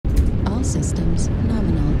systems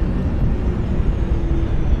nominal.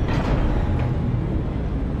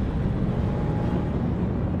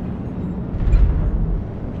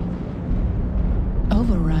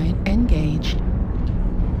 Override engaged.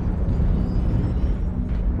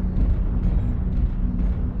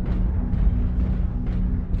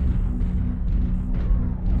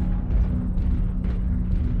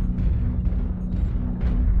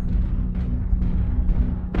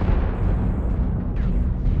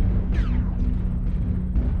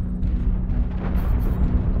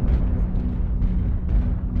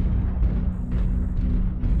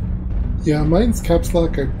 Yeah, mine's caps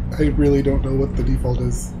lock. I really don't know what the default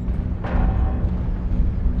is.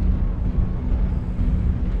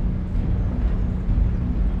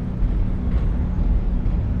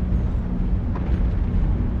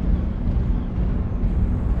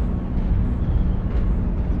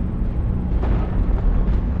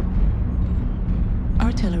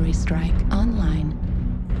 Artillery strike online.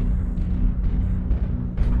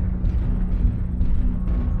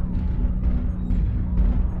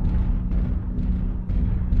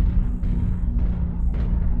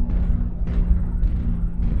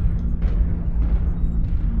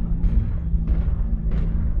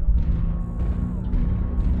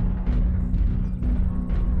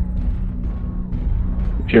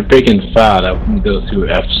 If you're big and fat, I wouldn't go through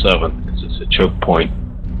F7 because it's a choke point.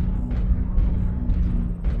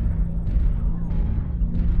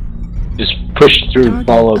 Just push through and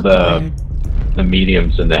follow the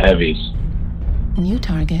mediums and the heavies. New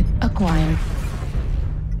target acquired.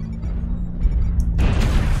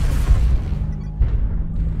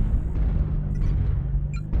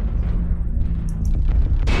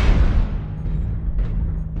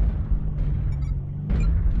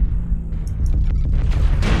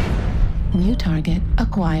 New target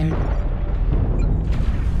acquired.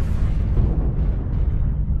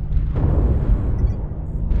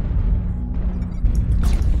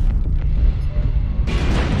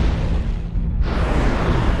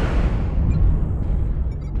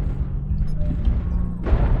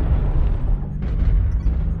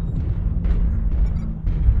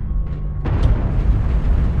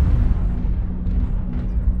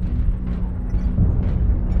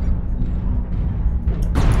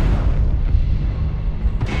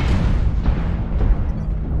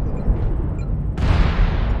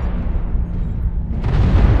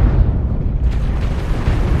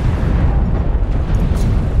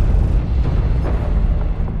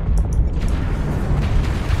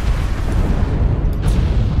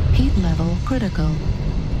 Critical.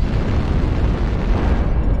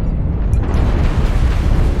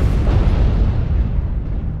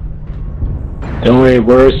 Don't worry,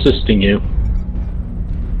 we're assisting you.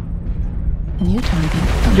 New target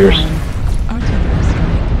acquired. Artillery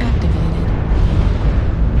strike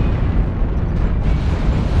activated.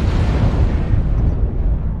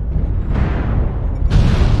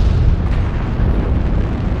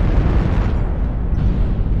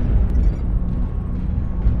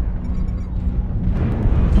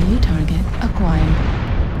 New target acquired.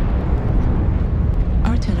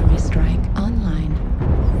 Artillery strike online.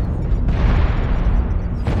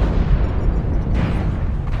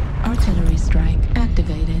 Artillery strike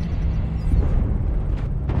activated.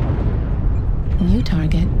 New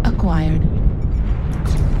target acquired.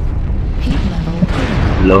 Heat level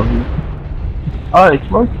critical. Hello? Oh,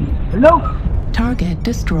 it's working. Hello? Target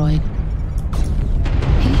destroyed.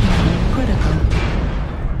 Heat level critical.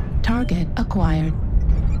 Target acquired.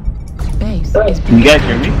 Base is Can you guys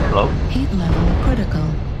hear me? Hello? Heat level critical.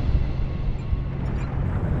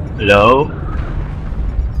 Hello?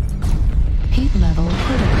 Heat level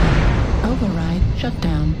critical. Override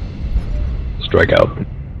shutdown. Strike out.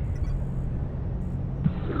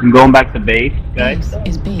 I'm going back to base, guys. Base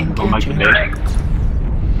is being Going back to captured. base.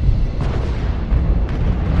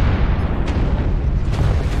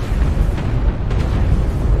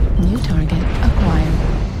 New target acquired.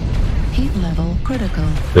 Heat level critical.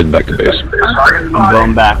 Head back to base. I'm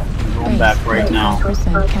going back. I'm going Base back right now.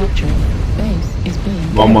 95% captured. Base is being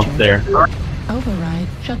I'm almost captured. there. Override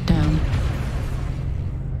shutdown.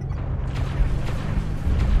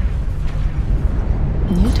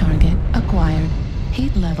 New target acquired.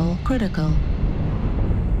 Heat level critical.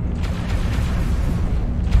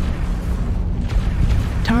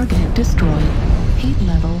 Target destroyed. Heat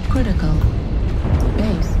level critical.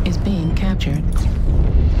 Base is being captured.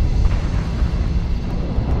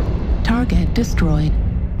 Target destroyed.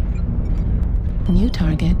 New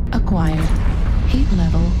target acquired. Heat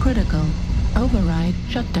level critical. Override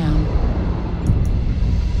shutdown.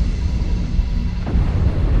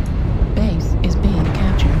 Base is being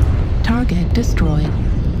captured. Target destroyed.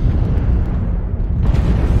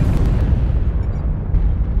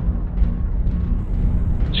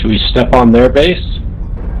 step on their base?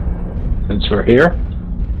 Since we're here?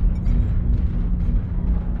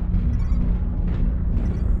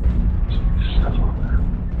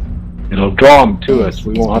 It'll draw them to us.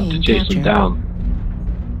 We won't have to chase them down.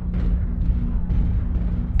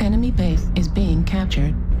 Enemy base is being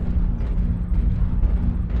captured.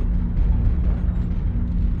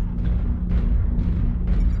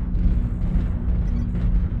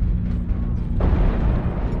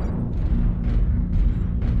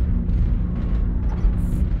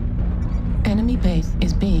 Enemy base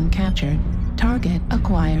is being captured. Target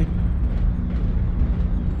acquired.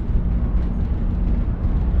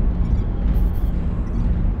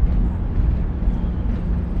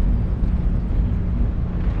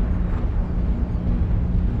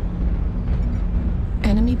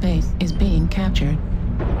 Enemy base is being captured.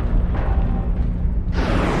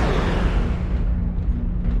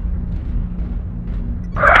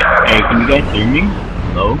 Hey, can you guys hear me?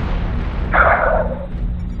 Hello?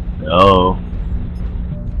 Hello?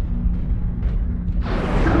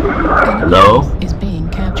 Hello? Enemy base is being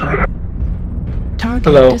captured. Target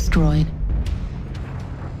Hello. destroyed.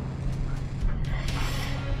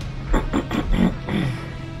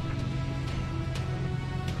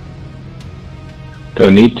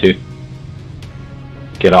 Don't need to.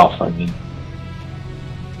 Get off, I mean.